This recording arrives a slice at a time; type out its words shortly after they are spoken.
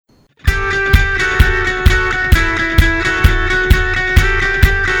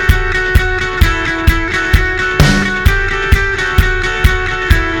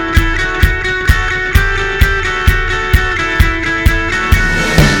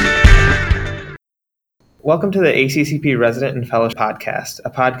Welcome to the ACCP Resident and Fellow Podcast,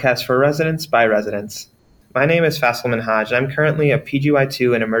 a podcast for residents by residents. My name is Faisal Minhaj, and I'm currently a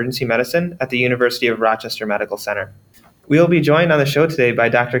PGY2 in Emergency Medicine at the University of Rochester Medical Center. We will be joined on the show today by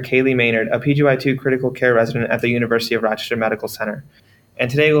Dr. Kaylee Maynard, a PGY2 Critical Care resident at the University of Rochester Medical Center. And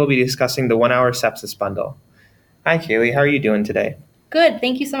today we'll be discussing the 1-hour sepsis bundle. Hi, Kaylee. How are you doing today? Good.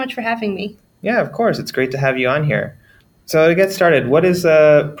 Thank you so much for having me. Yeah, of course. It's great to have you on here. So to get started, what is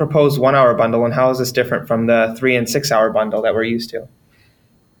the proposed 1-hour bundle and how is this different from the 3 and 6 hour bundle that we're used to?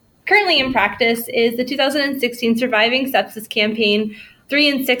 Currently in practice is the 2016 Surviving Sepsis Campaign 3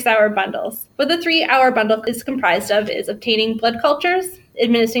 and 6 hour bundles. What the 3-hour bundle is comprised of is obtaining blood cultures,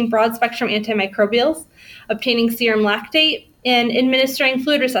 administering broad spectrum antimicrobials, obtaining serum lactate, and administering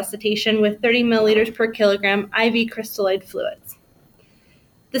fluid resuscitation with 30 milliliters per kilogram IV crystalloid fluids.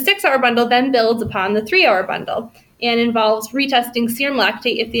 The 6-hour bundle then builds upon the 3-hour bundle and involves retesting serum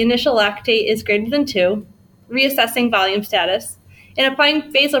lactate if the initial lactate is greater than 2, reassessing volume status, and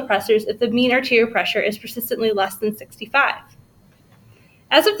applying vasopressors if the mean arterial pressure is persistently less than 65.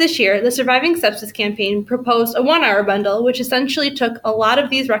 As of this year, the Surviving Sepsis Campaign proposed a 1-hour bundle, which essentially took a lot of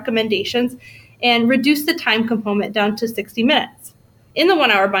these recommendations and reduced the time component down to 60 minutes. In the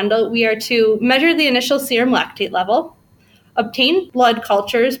 1-hour bundle, we are to measure the initial serum lactate level, obtain blood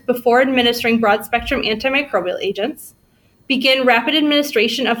cultures before administering broad-spectrum antimicrobial agents, begin rapid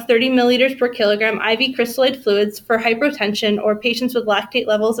administration of 30 milliliters per kilogram IV crystalloid fluids for hypotension or patients with lactate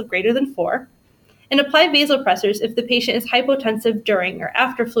levels of greater than 4, and apply vasopressors if the patient is hypotensive during or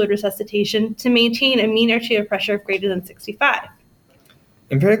after fluid resuscitation to maintain a mean arterial pressure of greater than 65.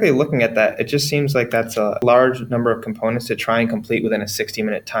 And particularly looking at that, it just seems like that's a large number of components to try and complete within a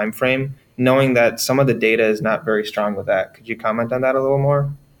 60-minute time frame, knowing that some of the data is not very strong with that. Could you comment on that a little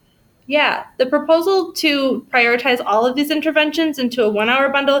more? Yeah, the proposal to prioritize all of these interventions into a 1-hour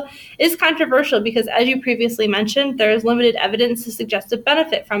bundle is controversial because, as you previously mentioned, there is limited evidence to suggest a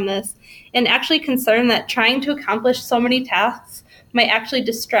benefit from this, and actually concern that trying to accomplish so many tasks might actually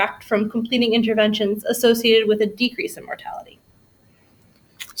distract from completing interventions associated with a decrease in mortality.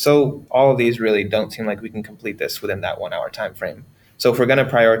 So all of these really don't seem like we can complete this within that 1-hour time frame. So if we're going to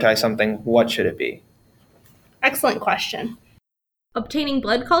prioritize something, what should it be? Excellent question. Obtaining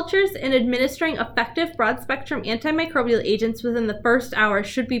blood cultures and administering effective broad-spectrum antimicrobial agents within the first hour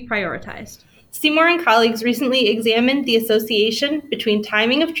should be prioritized. Seymour and colleagues recently examined the association between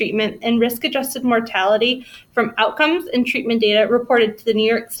timing of treatment and risk-adjusted mortality from outcomes and treatment data reported to the New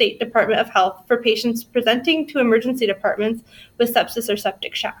York State Department of Health for patients presenting to emergency departments with sepsis or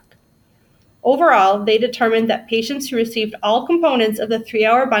septic shock. Overall, they determined that patients who received all components of the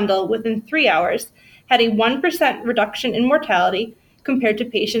 3-hour bundle within 3 hours had a 1% reduction in mortality compared to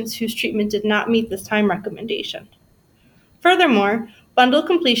patients whose treatment did not meet this time recommendation. Furthermore, bundle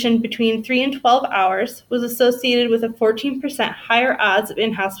completion between 3 and 12 hours was associated with a 14% higher odds of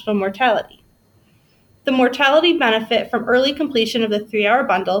in-hospital mortality. The mortality benefit from early completion of the 3-hour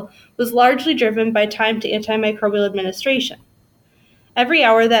bundle was largely driven by time to antimicrobial administration. Every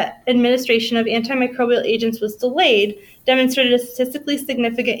hour that administration of antimicrobial agents was delayed demonstrated a statistically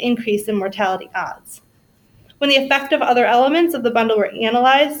significant increase in mortality odds. When the effect of other elements of the bundle were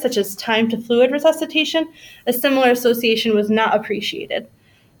analyzed, such as time to fluid resuscitation, a similar association was not appreciated.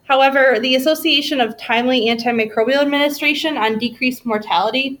 However, the association of timely antimicrobial administration on decreased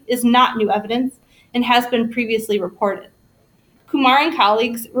mortality is not new evidence and has been previously reported. Kumar and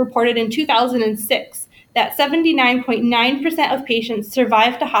colleagues reported in 2006 that 79.9% of patients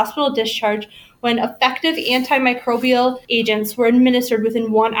survived a hospital discharge when effective antimicrobial agents were administered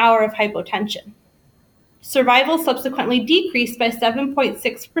within 1 hour of hypotension. Survival subsequently decreased by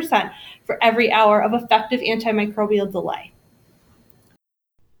 7.6% for every hour of effective antimicrobial delay.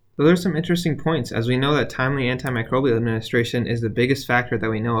 Those are some interesting points, as we know that timely antimicrobial administration is the biggest factor that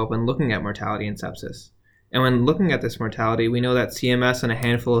we know of when looking at mortality in sepsis. And when looking at this mortality, we know that CMS and a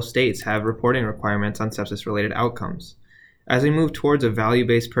handful of states have reporting requirements on sepsis-related outcomes. As we move towards a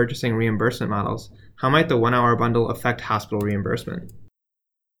value-based purchasing reimbursement models, how might the 1-hour bundle affect hospital reimbursement?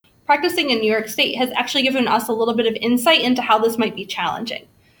 Practicing in New York State has actually given us a little bit of insight into how this might be challenging.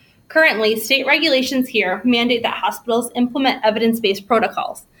 Currently, state regulations here mandate that hospitals implement evidence-based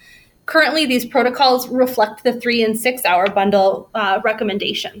protocols. Currently, these protocols reflect the 3 and 6-hour bundle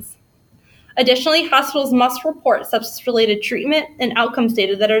recommendations. Additionally, hospitals must report sepsis-related treatment and outcomes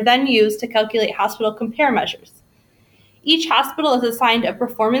data that are then used to calculate hospital compare measures. Each hospital is assigned a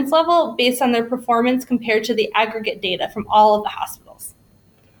performance level based on their performance compared to the aggregate data from all of the hospitals.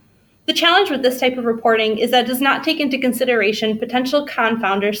 The challenge with this type of reporting is that it does not take into consideration potential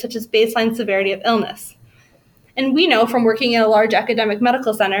confounders such as baseline severity of illness. And we know from working in a large academic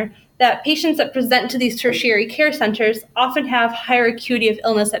medical center that patients that present to these tertiary care centers often have higher acuity of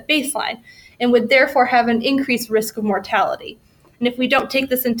illness at baseline and would therefore have an increased risk of mortality. And if we don't take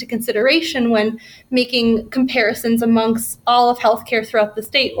this into consideration when making comparisons amongst all of healthcare throughout the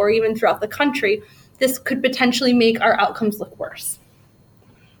state or even throughout the country, this could potentially make our outcomes look worse.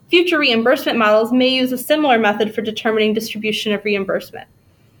 Future reimbursement models may use a similar method for determining distribution of reimbursement.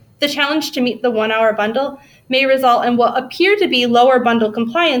 The challenge to meet the 1-hour bundle may result in what appear to be lower bundle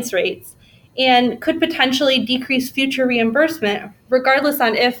compliance rates and could potentially decrease future reimbursement, regardless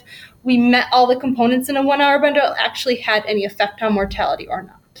on if we met all the components in a 1-hour bundle actually had any effect on mortality or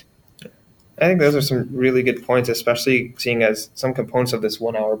not. I think those are some really good points, especially seeing as some components of this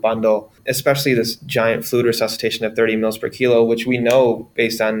 1-hour bundle, especially this giant fluid resuscitation of 30 mils per kilo, which we know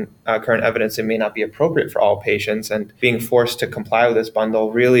based on current evidence it may not be appropriate for all patients, and being forced to comply with this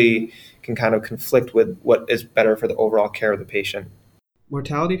bundle really can kind of conflict with what is better for the overall care of the patient.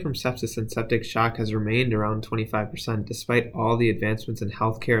 Mortality from sepsis and septic shock has remained around 25% despite all the advancements in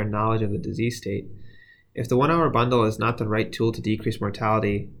healthcare and knowledge of the disease state. If the 1-hour bundle is not the right tool to decrease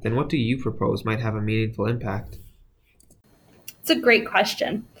mortality, then what do you propose might have a meaningful impact? It's a great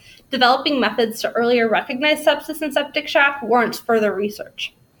question. Developing methods to earlier recognize sepsis and septic shock warrants further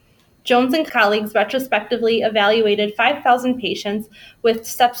research. Jones and colleagues retrospectively evaluated 5,000 patients with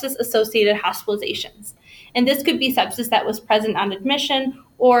sepsis-associated hospitalizations. And this could be sepsis that was present on admission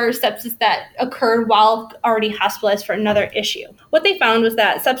or sepsis that occurred while already hospitalized for another issue. What they found was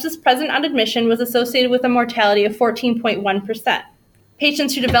that sepsis present on admission was associated with a mortality of 14.1%.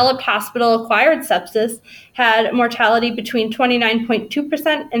 Patients who developed hospital-acquired sepsis had mortality between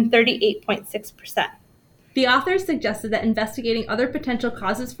 29.2% and 38.6%. The authors suggested that investigating other potential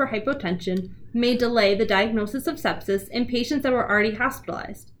causes for hypotension may delay the diagnosis of sepsis in patients that were already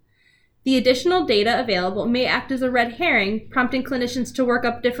hospitalized. The additional data available may act as a red herring, prompting clinicians to work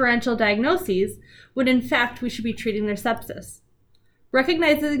up differential diagnoses when in fact we should be treating their sepsis.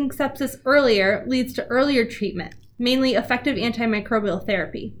 Recognizing sepsis earlier leads to earlier treatment, mainly effective antimicrobial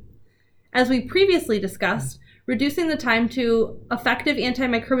therapy. As we previously discussed, reducing the time to effective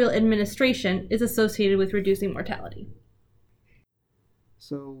antimicrobial administration is associated with reducing mortality.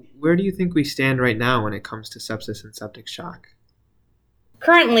 So, where do you think we stand right now when it comes to sepsis and septic shock?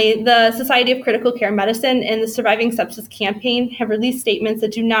 Currently, the Society of Critical Care Medicine and the Surviving Sepsis Campaign have released statements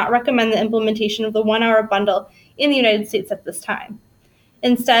that do not recommend the implementation of the 1-hour bundle in the United States at this time.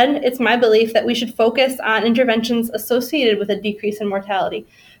 Instead, it's my belief that we should focus on interventions associated with a decrease in mortality,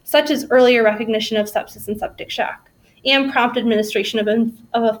 such as earlier recognition of sepsis and septic shock, and prompt administration of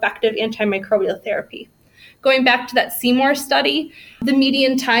effective antimicrobial therapy. Going back to that Seymour study, the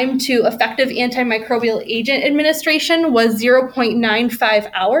median time to effective antimicrobial agent administration was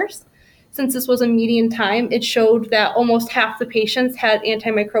 0.95 hours. Since this was a median time, it showed that almost half the patients had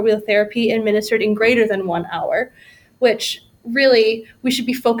antimicrobial therapy administered in greater than 1 hour, which really we should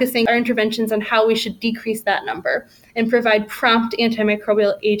be focusing our interventions on how we should decrease that number and provide prompt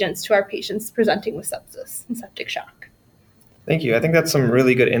antimicrobial agents to our patients presenting with sepsis and septic shock. Thank you. I think that's some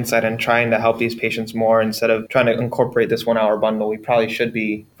really good insight in trying to help these patients more instead of trying to incorporate this 1-hour bundle. We probably should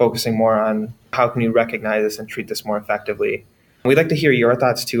be focusing more on how can you recognize this and treat this more effectively. We'd like to hear your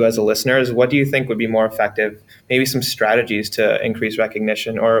thoughts too as a listeners. What do you think would be more effective? Maybe some strategies to increase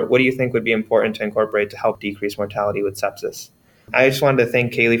recognition, or what do you think would be important to incorporate to help decrease mortality with sepsis? I just wanted to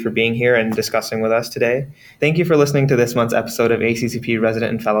thank Kaylee for being here and discussing with us today. Thank you for listening to this month's episode of ACCP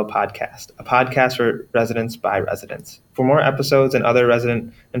Resident and Fellow Podcast, a podcast for residents by residents. For more episodes and other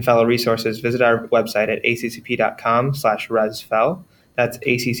resident and fellow resources, visit our website at accp.com/resfel. That's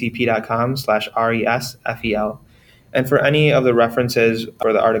accp.com/resfel. And for any of the references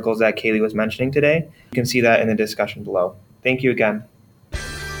or the articles that Kaylee was mentioning today, you can see that in the discussion below. Thank you again.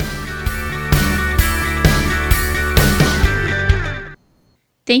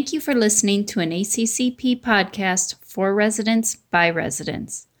 Thank you for listening to an ACCP podcast for residents by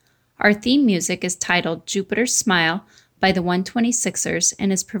residents. Our theme music is titled Jupiter's Smile by the 126ers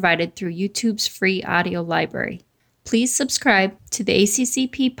and is provided through YouTube's free audio library. Please subscribe to the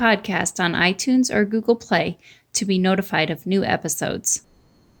ACCP podcast on iTunes or Google Play to be notified of new episodes.